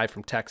rock guy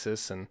from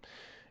Texas, and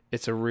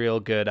it's a real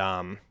good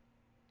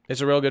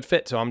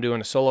fit. So I'm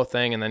doing a solo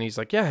thing, and then he's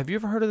like, yeah, have you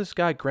ever heard of this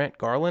guy, Grant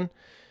Garland?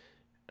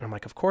 And I'm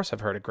like, of course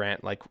I've heard of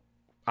Grant. Like,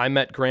 I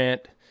met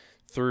Grant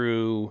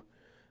through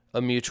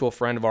a mutual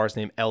friend of ours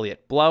named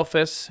Elliot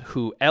Blaufus,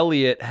 who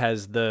Elliot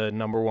has the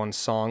 #1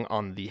 song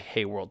on the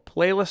Hey World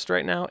playlist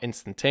right now,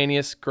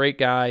 Instantaneous. Great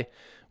guy.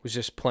 Was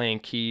just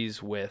playing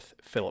keys with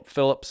Philip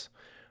Phillips.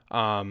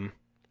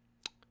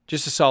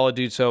 Just a solid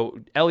dude. So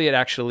Elliot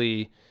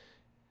actually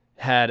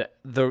had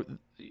the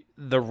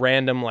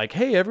random like,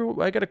 hey,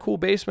 I got a cool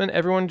basement.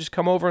 Everyone just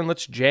come over and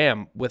let's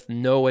jam with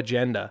no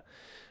agenda,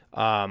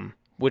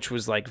 which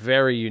was like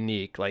very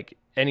unique. Like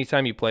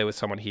anytime you play with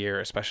someone here,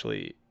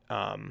 especially,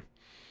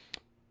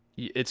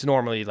 it's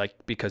normally like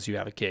because you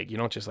have a gig. You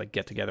don't just like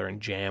get together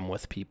and jam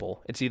with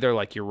people. It's either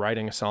like you're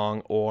writing a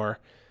song or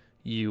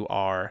you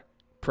are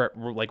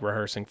like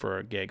rehearsing for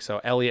a gig. So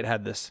Elliot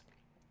had this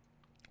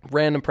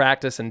random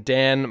practice, and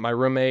Dan, my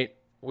roommate,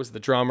 was the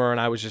drummer,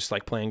 and I was just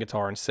like playing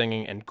guitar and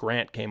singing, and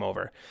Grant came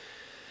over.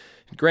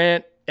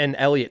 Grant and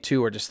Elliot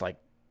too are just like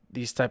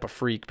these type of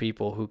freak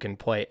people who can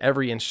play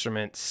every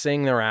instrument,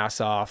 sing their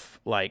ass off,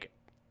 like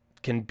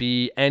can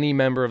be any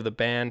member of the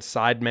band,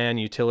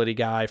 sideman, utility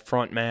guy,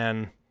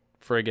 frontman,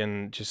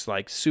 friggin' just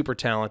like super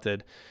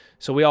talented.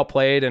 So we all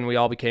played and we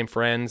all became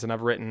friends, and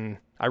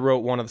I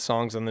wrote one of the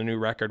songs on the new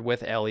record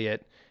with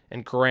Elliot,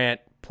 and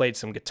Grant played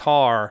some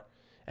guitar,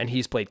 and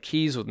he's played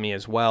keys with me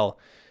as well.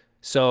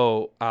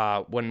 So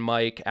when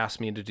Mike asked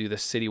me to do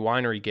this City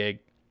Winery gig,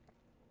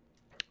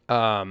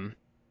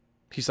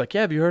 he's like,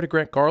 yeah, have you heard of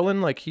Grant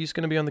Garland? Like, he's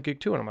going to be on the gig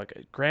too. And I'm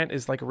like, Grant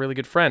is like a really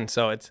good friend.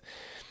 So it's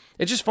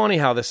just funny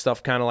how this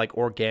stuff kind of like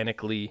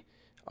organically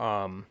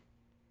comes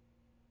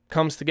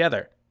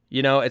together.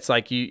 You know, it's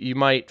like you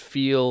might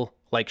feel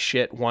like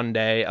shit one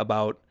day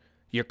about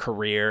your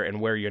career and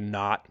where you're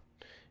not.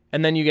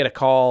 And then you get a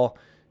call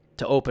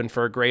to open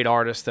for a great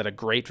artist at a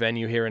great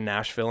venue here in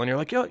Nashville. And you're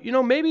like, yo, you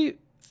know, maybe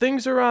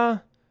things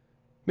are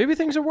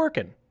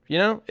working. You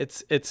know,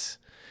 it's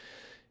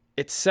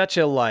such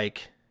a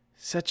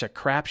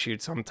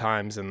crapshoot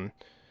sometimes. And,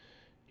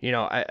 you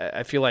know,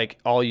 I feel like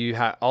all you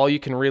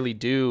can really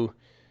do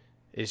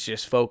is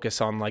just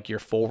focus on like your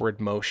forward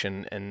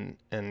motion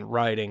and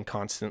writing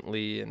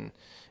constantly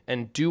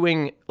and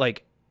doing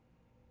like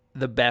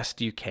the best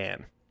you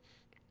can.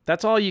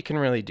 That's all you can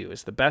really do,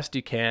 is the best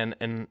you can.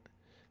 And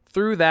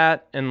through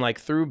that, and like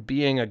through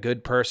being a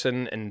good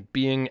person and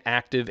being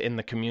active in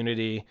the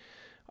community,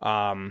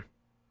 then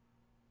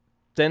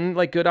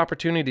like good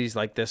opportunities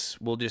like this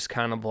will just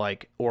kind of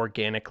like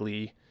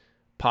organically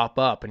pop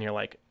up, and you're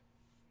like,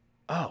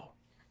 oh,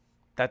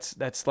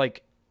 that's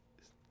like,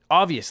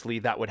 obviously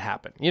that would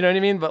happen. You know what I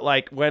mean? But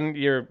like when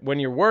you're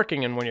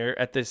working and when you're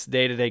at this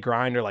day-to-day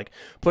grind, or like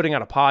putting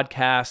out a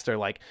podcast or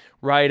like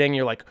writing,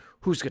 you're like,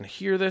 who's going to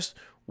hear this?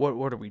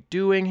 What are we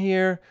doing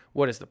here?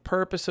 What is the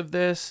purpose of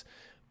this?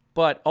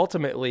 But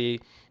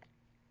ultimately,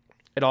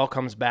 it all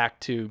comes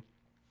back to,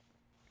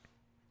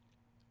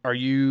 are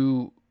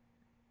you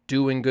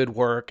doing good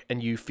work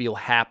and you feel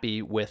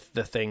happy with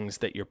the things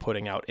that you're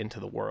putting out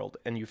into the world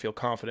and you feel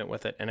confident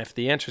with it? And if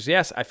the answer is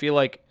yes, I feel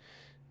like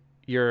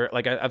you're,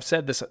 like I've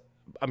said this,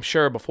 I'm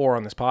sure before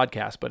on this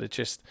podcast, but it's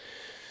just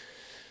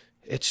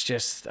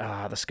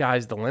the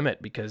sky's the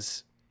limit,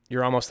 because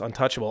you're almost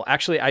untouchable.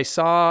 Actually, I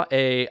saw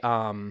a,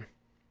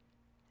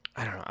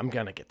 I don't know, I'm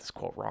going to get this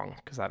quote wrong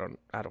because I don't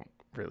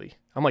really,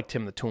 I'm like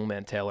Tim the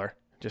Toolman Taylor,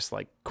 just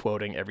like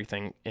quoting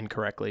everything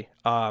incorrectly.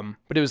 But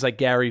it was like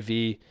Gary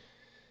Vee,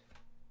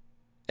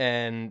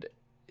 and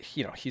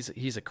you know,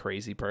 he's a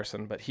crazy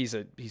person, but he's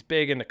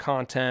big into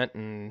content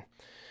and,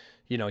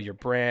 you know, your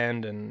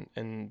brand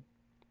and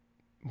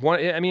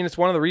one, I mean, it's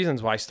one of the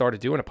reasons why I started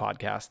doing a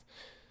podcast.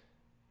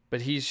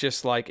 But he's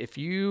just like, if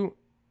you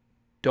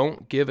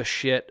don't give a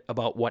shit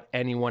about what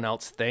anyone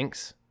else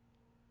thinks,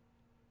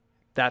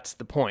 that's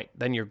the point.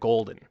 Then you're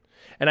golden.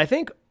 And I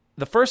think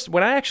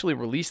when I actually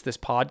released this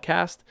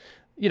podcast,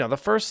 you know, the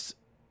first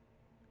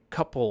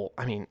couple,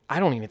 I mean, I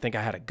don't even think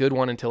I had a good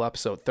one until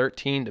episode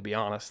 13, to be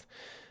honest.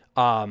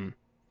 But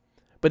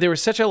there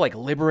was such a like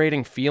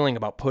liberating feeling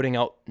about putting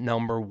out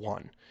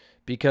 #1,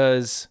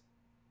 because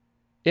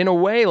in a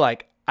way,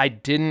 like, I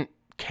didn't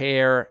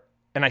care,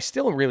 and I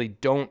still really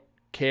don't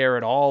care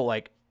at all,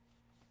 like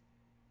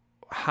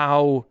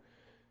how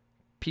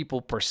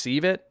people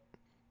perceive it.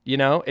 You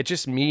know, it's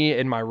just me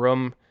in my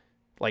room,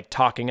 like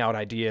talking out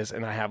ideas,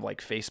 and I have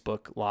like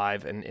Facebook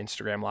Live and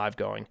Instagram Live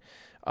going.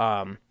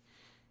 I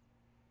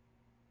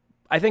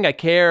think I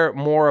care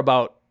more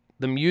about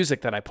the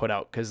music that I put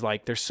out, because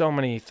like there's so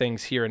many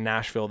things here in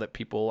Nashville that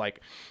people like,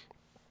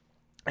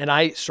 and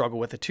I struggle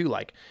with it too.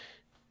 Like,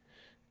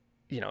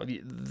 you know,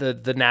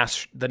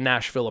 the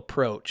Nashville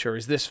approach, or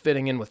is this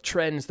fitting in with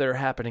trends that are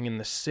happening in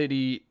the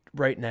city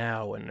right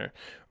now, and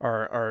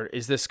or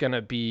is this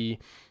gonna be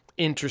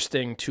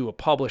interesting to a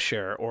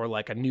publisher or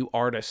like a new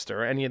artist,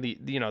 or any of the,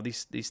 you know,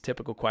 these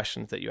typical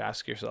questions that you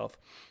ask yourself.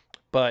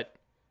 But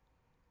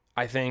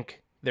I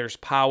think there's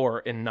power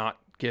in not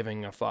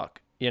giving a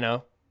fuck, you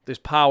know? There's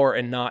power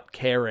in not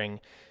caring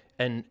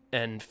and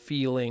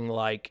feeling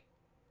like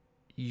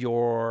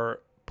you're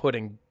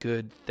putting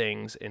good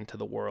things into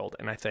the world.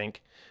 And I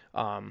think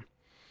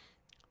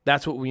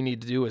that's what we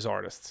need to do as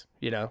artists,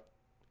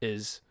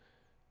 is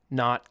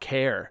not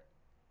care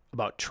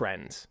about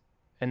trends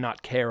and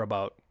not care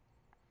about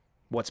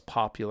what's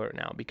popular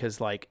now, because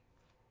like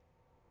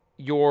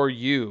you're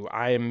you,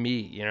 I am me,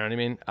 you know what I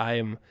mean?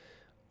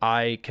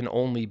 I can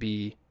only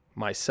be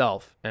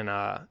myself. And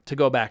to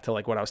go back to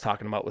like what I was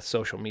talking about with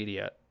social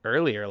media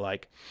earlier,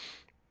 like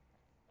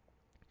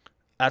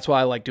that's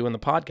why I like doing the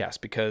podcast,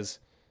 because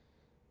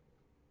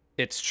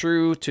it's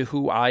true to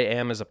who I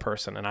am as a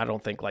person. And I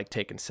don't think like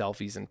taking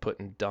selfies and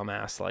putting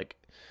dumbass like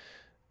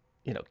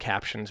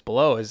captions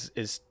below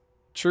is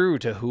true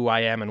to who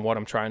I am and what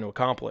I'm trying to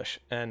accomplish.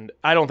 And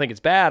I don't think it's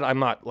bad. I'm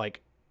not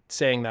like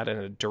saying that in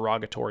a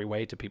derogatory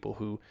way to people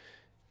who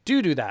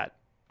do that.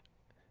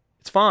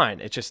 It's fine.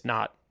 It's just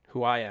not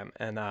who I am.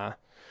 And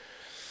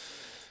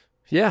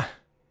yeah,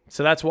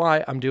 so that's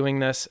why I'm doing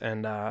this.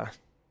 And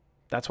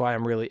that's why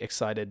I'm really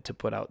excited to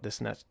put out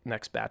this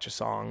next batch of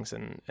songs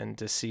and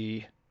to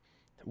see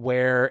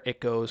where it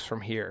goes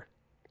from here.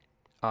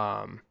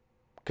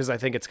 Because I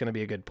think it's going to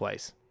be a good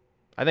place.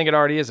 I think it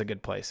already is a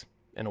good place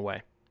in a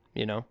way.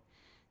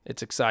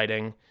 It's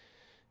exciting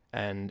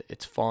and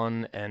it's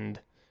fun, and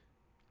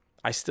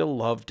I still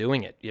love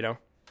doing it,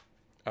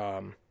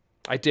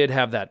 I did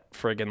have that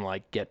friggin'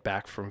 like get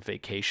back from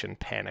vacation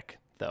panic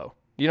though.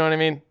 You know what I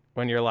mean?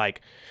 When you're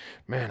like,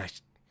 man,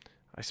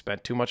 I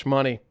spent too much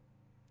money.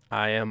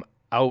 I am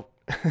out.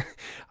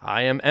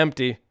 I am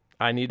empty.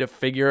 I need to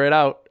figure it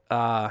out.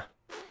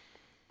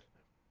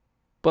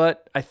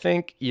 But I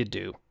think you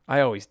do.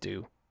 I always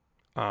do.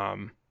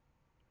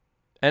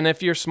 And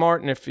if you're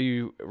smart and if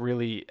you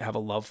really have a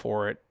love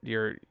for it,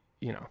 you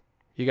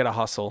got to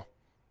hustle.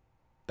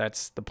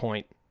 That's the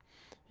point.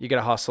 You got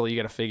to hustle, you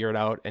got to figure it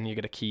out, and you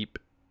got to keep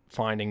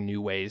finding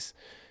new ways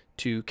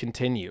to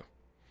continue.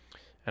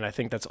 And I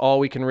think that's all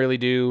we can really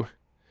do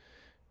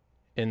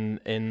in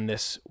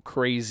this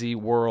crazy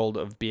world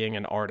of being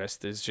an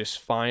artist, is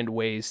just find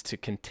ways to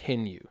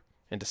continue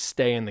and to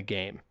stay in the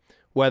game.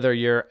 Whether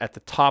you're at the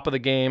top of the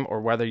game or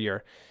whether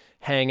you're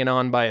hanging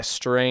on by a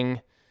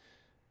string,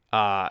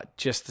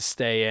 just to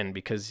stay in,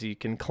 because you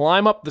can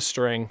climb up the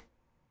string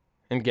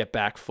and get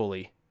back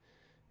fully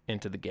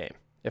into the game.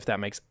 If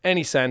that makes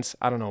any sense.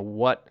 I don't know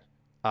what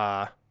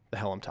the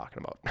hell I'm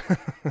talking about.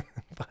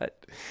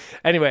 But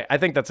anyway, I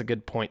think that's a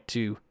good point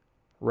to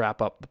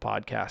wrap up the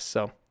podcast.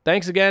 So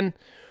thanks again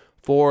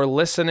for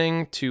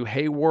listening to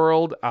Hey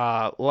World.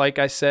 Like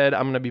I said,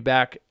 I'm going to be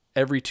back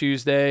every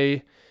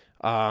Tuesday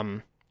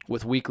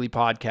with weekly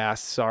podcasts.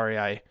 Sorry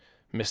I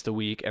missed a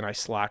week and I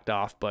slacked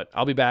off, but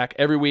I'll be back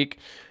every week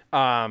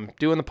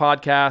doing the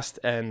podcast,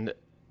 and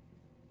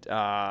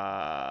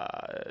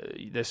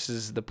this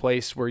is the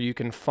place where you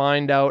can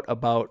find out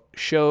about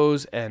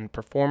shows and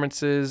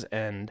performances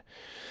and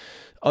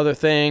other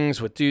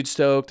things with Dude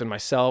Stoked and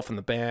myself and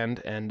the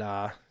band and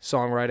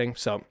songwriting.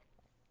 So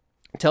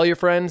tell your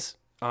friends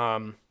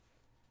to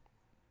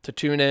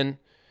tune in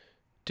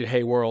to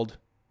Hey World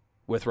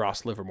with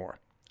Ross Livermore.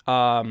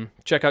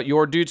 Check out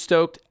your Dude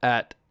Stoked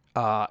at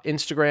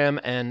Instagram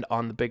and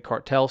on the Big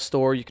Cartel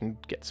store. You can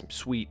get some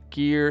sweet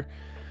gear.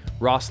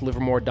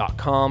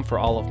 RossLivermore.com for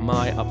all of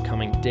my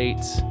upcoming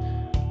dates.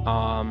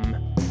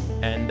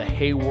 And the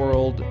Hey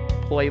World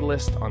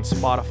playlist on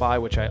Spotify,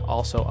 which I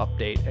also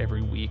update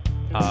every week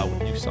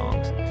with new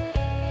songs.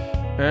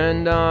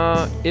 And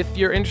if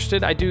you're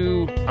interested, I'm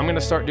going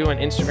to start doing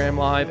Instagram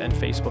Live and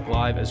Facebook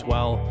Live as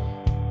well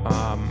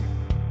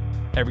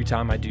every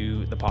time I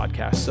do the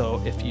podcast.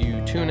 So if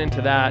you tune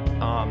into that,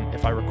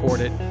 if I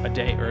record it a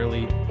day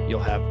early,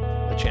 you'll have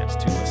a chance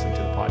to listen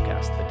to the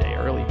podcast a day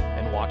early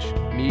and watch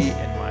me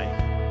in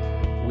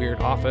my weird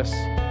office.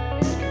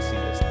 You can see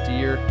this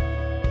deer,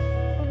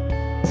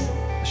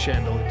 the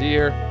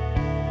chandelier,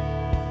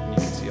 and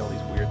you can see all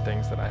these weird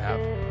things that I have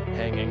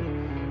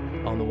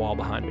hanging on the wall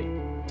behind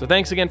me. So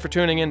thanks again for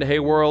tuning in to Hey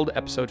World,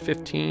 episode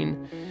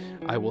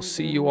 15. I will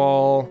see you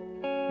all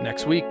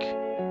next week.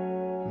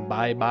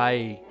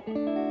 Bye-bye.